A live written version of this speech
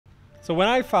So when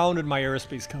I founded my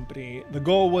aerospace company, the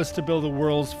goal was to build the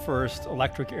world's first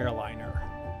electric airliner.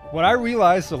 What I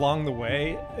realized along the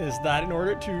way is that in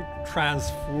order to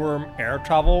transform air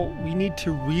travel, we need to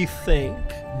rethink,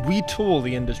 retool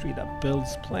the industry that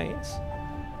builds planes.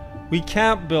 We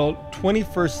can't build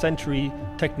 21st century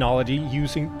technology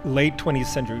using late 20th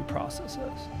century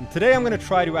processes. And today I'm going to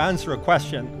try to answer a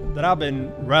question that I've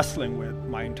been wrestling with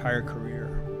my entire career.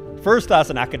 First as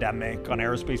an academic on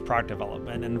aerospace product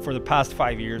development, and for the past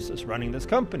 5 years as running this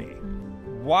company.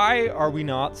 Why are we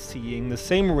not seeing the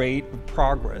same rate of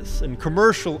progress in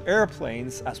commercial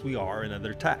airplanes as we are in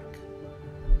other tech?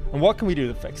 And what can we do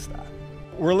to fix that?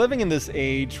 We're living in this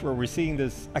age where we're seeing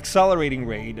this accelerating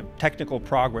rate of technical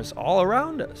progress all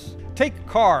around us. Take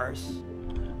cars.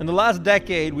 In the last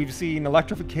decade, we've seen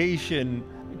electrification,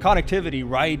 connectivity,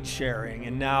 ride sharing,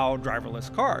 and now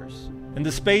driverless cars. In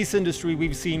the space industry,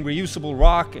 we've seen reusable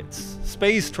rockets,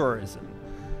 space tourism,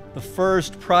 the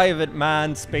first private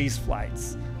manned space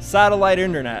flights, satellite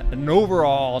internet, and an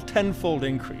overall tenfold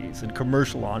increase in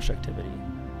commercial launch activity.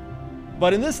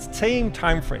 But in this same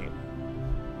time frame,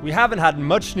 we haven't had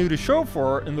much new to show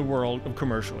for in the world of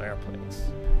commercial airplanes.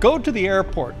 Go to the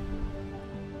airport,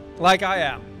 like I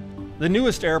am. The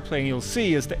newest airplane you'll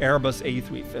see is the Airbus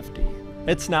A350.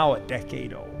 It's now a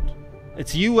decade old.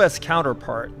 Its US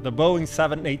counterpart, the Boeing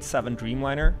 787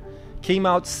 Dreamliner, came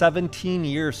out 17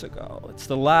 years ago. It's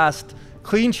the last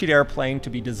clean sheet airplane to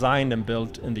be designed and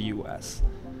built in the US.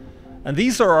 And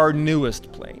these are our newest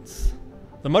planes.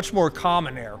 The much more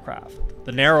common aircraft,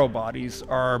 the narrow bodies,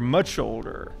 are much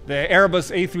older. The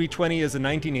Airbus A320 is a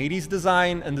 1980s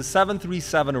design, and the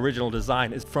 737 original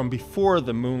design is from before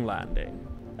the moon landing.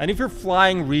 And if you're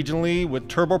flying regionally with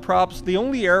turboprops, the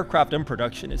only aircraft in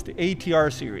production is the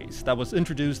ATR series that was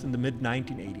introduced in the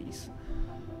mid-1980s.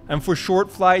 And for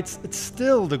short flights, it's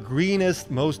still the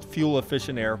greenest, most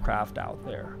fuel-efficient aircraft out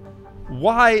there.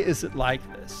 Why is it like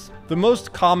this? The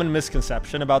most common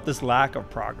misconception about this lack of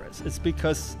progress is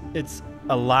because it's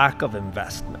a lack of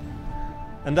investment.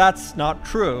 And that's not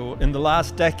true. In the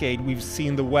last decade, we've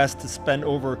seen the West spend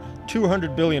over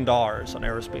 $200 billion on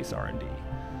aerospace R&D.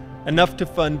 Enough to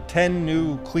fund 10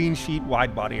 new clean sheet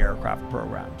wide-body aircraft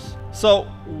programs. So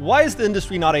why is the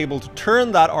industry not able to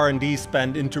turn that R&D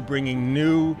spend into bringing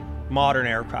new, modern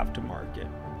aircraft to market?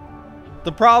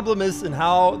 The problem is in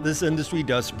how this industry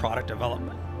does product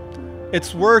development.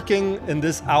 It's working in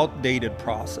this outdated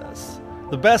process.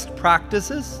 The best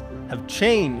practices have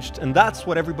changed, and that's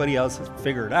what everybody else has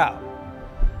figured out.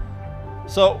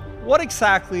 So what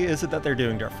exactly is it that they're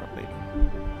doing differently?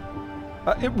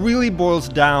 It really boils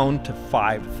down to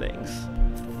 5 things.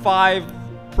 5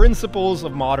 principles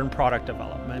of modern product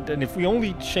development. And if we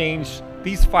only change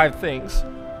these 5 things,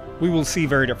 we will see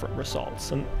very different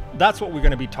results. And that's what we're going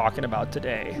to be talking about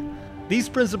today. These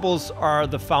principles are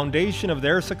the foundation of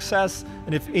their success,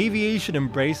 and if aviation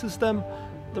embraces them,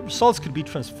 the results could be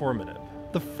transformative.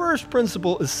 The first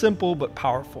principle is simple but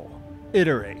powerful: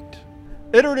 iterate.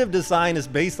 Iterative design is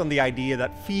based on the idea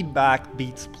that feedback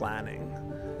beats planning.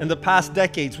 In the past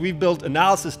decades, we've built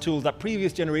analysis tools that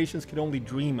previous generations could only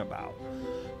dream about.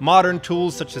 Modern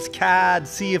tools such as CAD,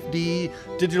 CFD,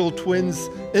 digital twins,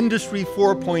 Industry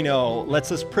 4.0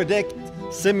 lets us predict,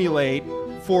 simulate,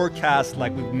 forecast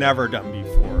like we've never done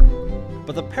before.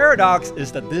 But the paradox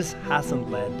is that this hasn't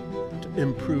led to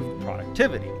improved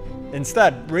productivity.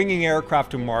 Instead, bringing aircraft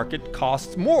to market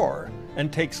costs more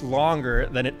and takes longer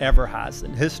than it ever has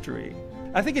in history.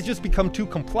 I think it's just become too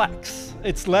complex.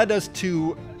 It's led us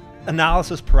to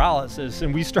analysis paralysis,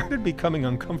 and we started becoming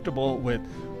uncomfortable with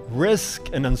risk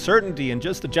and uncertainty and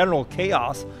just the general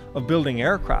chaos of building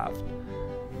aircraft.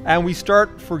 And we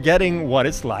start forgetting what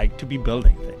it's like to be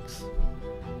building things.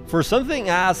 For something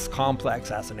as complex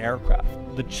as an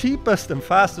aircraft, the cheapest and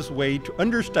fastest way to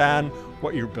understand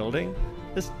what you're building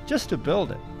is just to build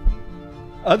it.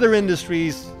 Other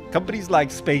industries, companies like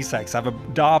SpaceX, have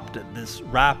adopted this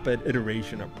rapid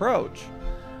iteration approach.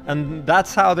 And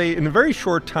that's how they, in a very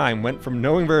short time, went from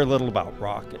knowing very little about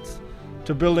rockets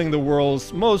to building the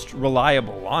world's most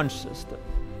reliable launch system.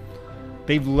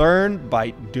 They've learned by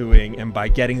doing and by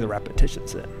getting the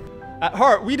repetitions in. At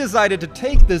Heart, we decided to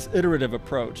take this iterative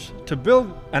approach to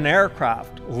build an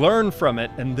aircraft, learn from it,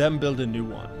 and then build a new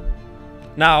one.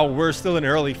 Now, we're still in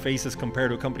early phases compared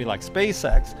to a company like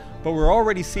SpaceX, but we're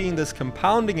already seeing this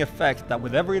compounding effect that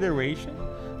with every iteration,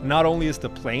 not only is the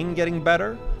plane getting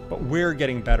better, but we're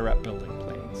getting better at building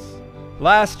planes.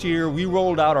 Last year, we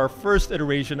rolled out our first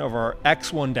iteration of our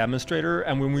X1 demonstrator,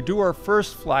 and when we do our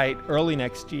first flight early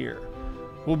next year,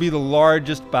 we'll be the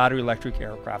largest battery electric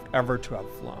aircraft ever to have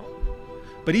flown.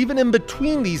 But even in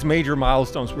between these major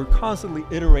milestones, we're constantly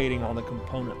iterating on the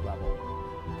component level.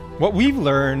 What we've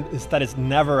learned is that it's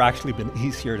never actually been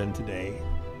easier than today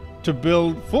to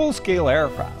build full-scale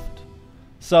aircraft.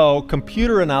 So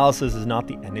computer analysis is not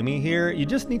the enemy here. You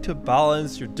just need to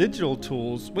balance your digital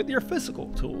tools with your physical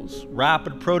tools.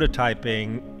 Rapid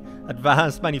prototyping,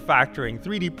 advanced manufacturing,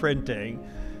 3D printing.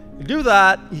 You do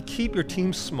that, you keep your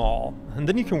team small, and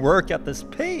then you can work at this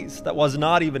pace that was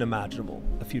not even imaginable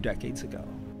a few decades ago.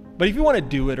 But if you want to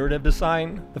do iterative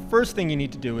design, the first thing you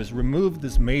need to do is remove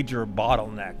this major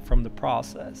bottleneck from the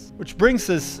process, which brings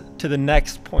us to the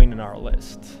next point in our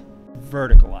list,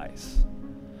 verticalize.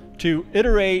 To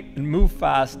iterate and move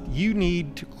fast, you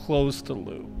need to close the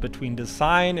loop between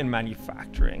design and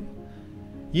manufacturing.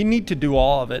 You need to do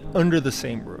all of it under the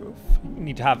same roof. You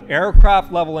need to have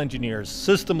aircraft level engineers,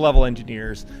 system level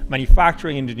engineers,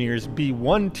 manufacturing engineers be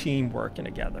one team working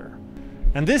together.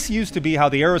 And this used to be how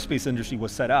the aerospace industry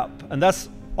was set up. And that's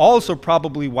also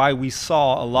probably why we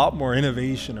saw a lot more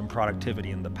innovation and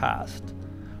productivity in the past.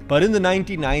 But in the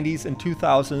 1990s and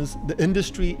 2000s, the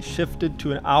industry shifted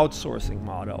to an outsourcing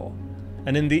model.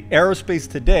 And in the aerospace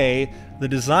today, the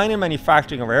design and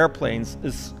manufacturing of airplanes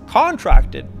is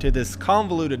contracted to this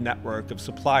convoluted network of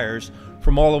suppliers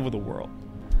from all over the world.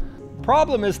 The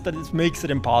problem is that it makes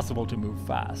it impossible to move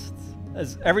fast.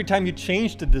 As every time you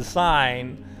change the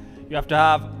design, you have to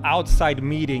have outside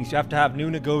meetings, you have to have new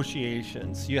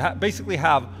negotiations. You basically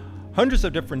have hundreds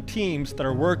of different teams that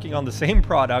are working on the same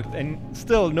product, and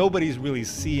still nobody's really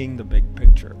seeing the big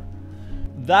picture.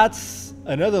 That's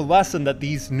another lesson that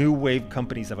these new wave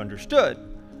companies have understood.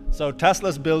 So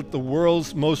Tesla's built the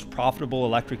world's most profitable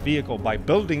electric vehicle by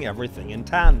building everything in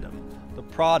tandem. The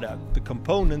product, the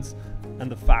components,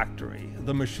 and the factory,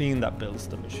 the machine that builds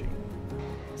the machine.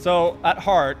 So at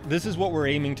Heart, this is what we're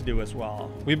aiming to do as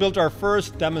well. We built our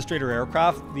first demonstrator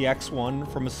aircraft, the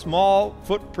X1, from a small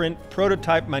footprint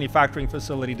prototype manufacturing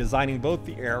facility, designing both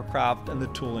the aircraft and the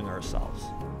tooling ourselves.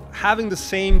 Having the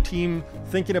same team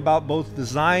thinking about both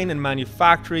design and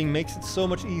manufacturing makes it so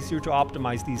much easier to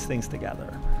optimize these things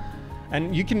together.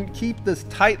 And you can keep this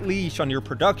tight leash on your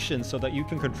production so that you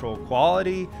can control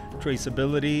quality,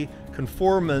 traceability,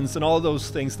 conformance, and all those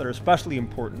things that are especially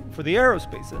important for the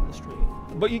aerospace industry.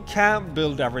 But you can't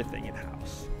build everything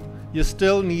in-house. You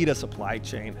still need a supply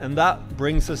chain, and that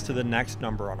brings us to the next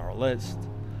number on our list.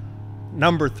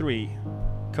 Number 3,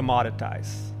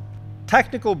 commoditize.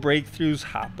 Technical breakthroughs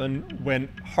happen when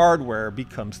hardware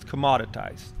becomes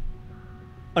commoditized.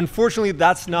 Unfortunately,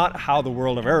 that's not how the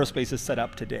world of aerospace is set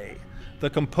up today. The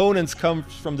components come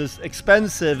from this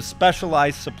expensive,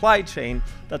 specialized supply chain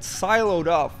that's siloed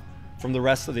off from the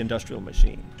rest of the industrial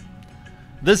machine.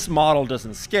 This model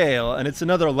doesn't scale, and it's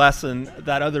another lesson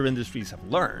that other industries have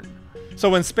learned. So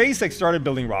when SpaceX started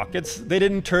building rockets, they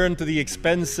didn't turn to the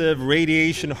expensive,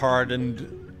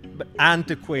 radiation-hardened, but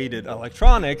antiquated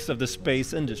electronics of the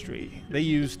space industry. They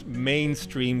used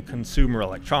mainstream consumer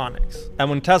electronics. And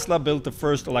when Tesla built the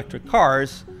first electric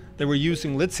cars, they were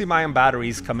using lithium-ion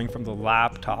batteries coming from the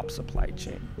laptop supply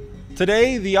chain.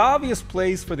 Today, the obvious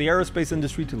place for the aerospace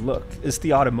industry to look is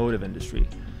the automotive industry.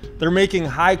 They're making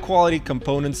high-quality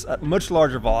components at much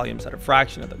larger volumes at a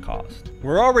fraction of the cost.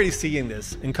 We're already seeing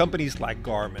this in companies like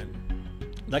Garmin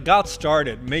that got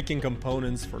started making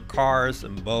components for cars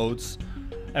and boats.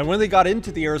 And when they got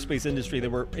into the aerospace industry, they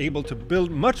were able to build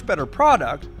much better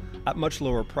product at much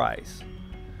lower price.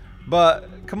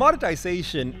 But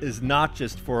commoditization is not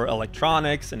just for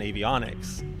electronics and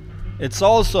avionics. It's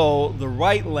also the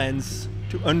right lens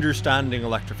to understanding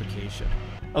electrification.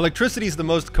 Electricity is the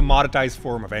most commoditized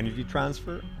form of energy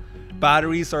transfer.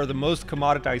 Batteries are the most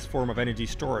commoditized form of energy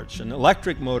storage, and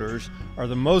electric motors are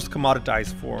the most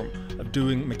commoditized form of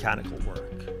doing mechanical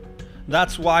work.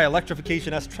 That's why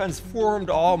electrification has transformed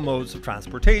all modes of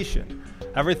transportation.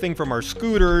 Everything from our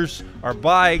scooters, our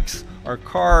bikes, our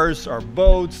cars, our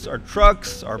boats, our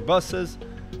trucks, our buses,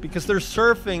 because they're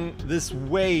surfing this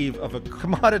wave of a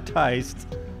commoditized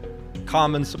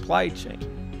common supply chain.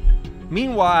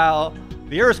 Meanwhile,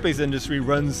 the aerospace industry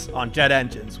runs on jet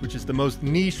engines, which is the most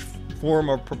niche form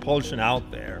of propulsion out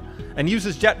there, and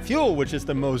uses jet fuel, which is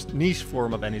the most niche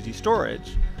form of energy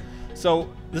storage.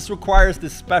 So this requires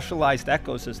this specialized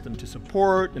ecosystem to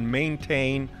support and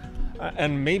maintain,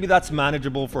 and maybe that's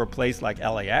manageable for a place like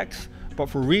LAX, but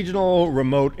for regional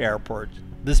remote airports,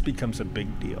 this becomes a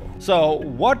big deal. So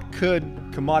what could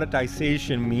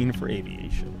commoditization mean for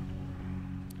aviation?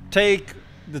 Take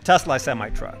the Tesla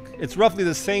semi-truck. It's roughly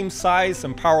the same size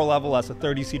and power level as a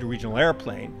 30-seater regional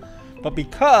airplane, but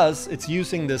because it's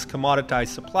using this commoditized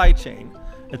supply chain,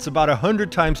 it's about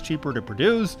 100 times cheaper to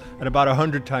produce and about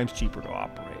 100 times cheaper to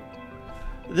operate.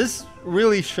 This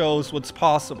really shows what's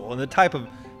possible and the type of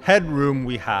headroom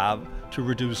we have to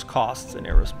reduce costs in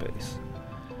aerospace.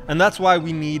 And that's why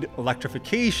we need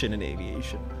electrification in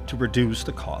aviation to reduce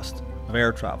the cost of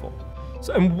air travel.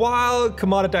 So, and while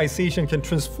commoditization can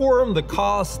transform the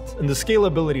cost and the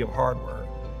scalability of hardware,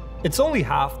 it's only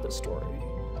half the story.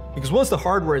 Because once the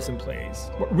hardware is in place,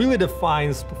 what really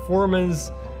defines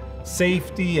performance,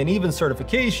 safety, and even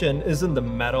certification isn't the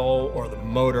metal or the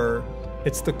motor,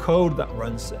 it's the code that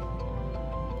runs it.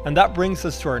 And that brings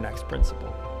us to our next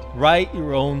principle: write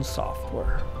your own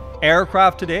software.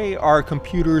 Aircraft today are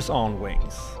computers on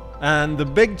wings. And the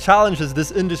big challenges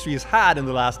this industry has had in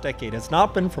the last decade has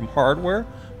not been from hardware,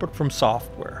 but from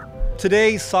software.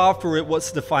 Today, software is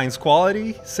what defines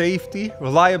quality, safety,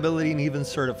 reliability, and even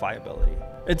certifiability.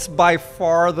 It's by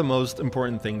far the most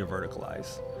important thing to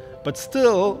verticalize. But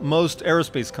still, most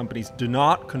aerospace companies do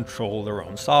not control their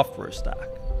own software stack.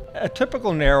 A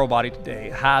typical narrow body today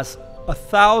has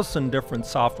 1,000 different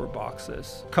software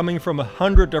boxes coming from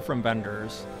 100 different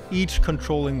vendors, each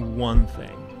controlling one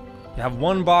thing. You have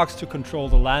one box to control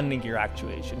the landing gear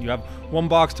actuation. You have one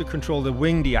box to control the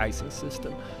wing de-icing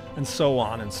system, and so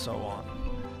on and so on.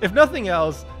 If nothing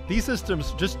else, these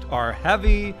systems just are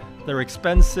heavy, they're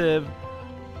expensive,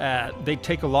 they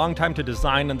take a long time to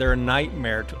design, and they're a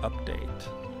nightmare to update.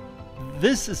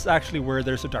 This is actually where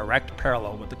there's a direct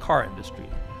parallel with the car industry,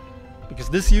 because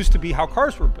this used to be how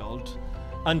cars were built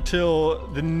until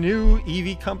the new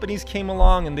EV companies came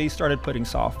along and they started putting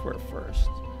software first.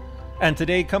 And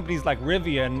today, companies like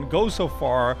Rivian go so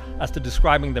far as to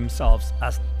describing themselves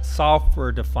as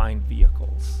software-defined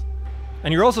vehicles.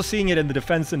 And you're also seeing it in the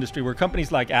defense industry, where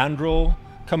companies like Anduril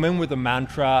come in with a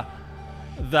mantra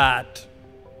that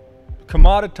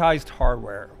commoditized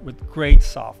hardware with great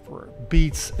software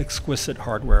beats exquisite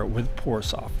hardware with poor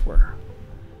software.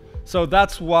 So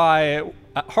that's why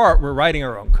at Heart, we're writing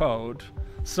our own code.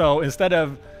 So instead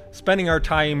of spending our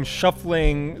time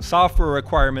shuffling software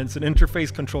requirements and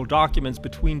interface control documents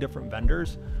between different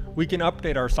vendors, we can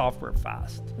update our software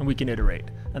fast and we can iterate.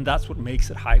 And that's what makes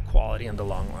it high quality in the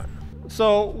long run.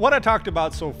 So what I talked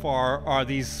about so far are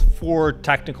these 4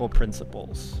 technical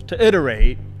principles: to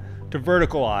iterate, to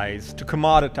verticalize, to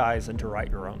commoditize, and to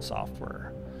write your own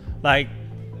software.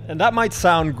 And that might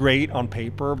sound great on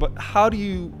paper, but how do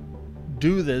you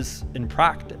do this in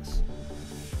practice?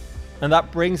 And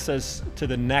that brings us to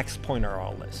the next point on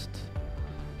our list.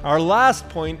 Our last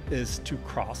point is to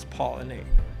cross-pollinate.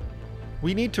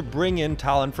 We need to bring in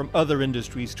talent from other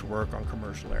industries to work on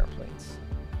commercial airplanes.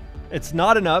 It's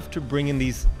not enough to bring in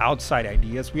these outside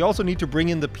ideas. We also need to bring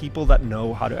in the people that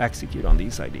know how to execute on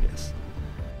these ideas.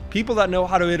 People that know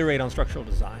how to iterate on structural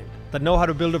design, that know how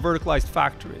to build a verticalized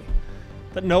factory,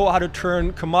 that know how to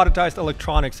turn commoditized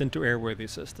electronics into airworthy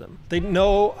system. They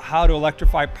know how to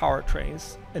electrify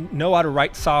powertrains and know how to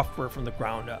write software from the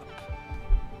ground up.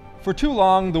 For too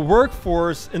long, the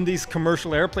workforce in these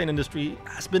commercial airplane industry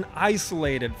has been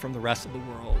isolated from the rest of the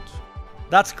world.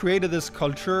 That's created this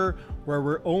culture where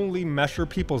we only measure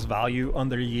people's value on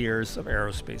their years of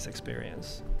aerospace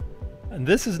experience. And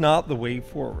this is not the way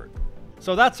forward.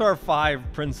 So that's our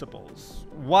 5 principles.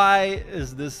 Why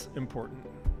is this important?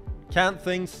 Can't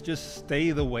things just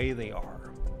stay the way they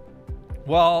are?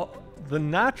 Well, the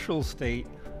natural state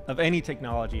of any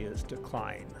technology is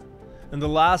decline. In the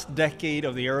last decade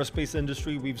of the aerospace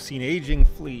industry, we've seen aging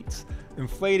fleets,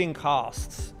 inflating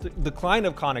costs, decline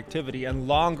of connectivity, and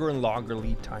longer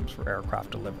lead times for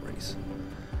aircraft deliveries.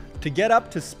 To get up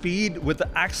to speed with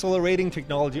the accelerating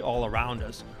technology all around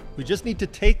us, we just need to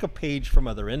take a page from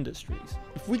other industries.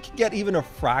 If we could get even a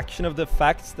fraction of the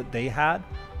effects that they had,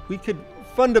 we could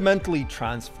fundamentally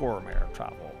transform air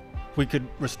travel. We could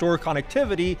restore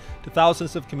connectivity to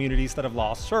thousands of communities that have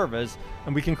lost service,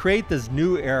 and we can create this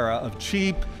new era of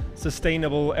cheap,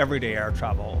 sustainable, everyday air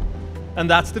travel. And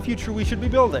that's the future we should be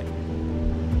building.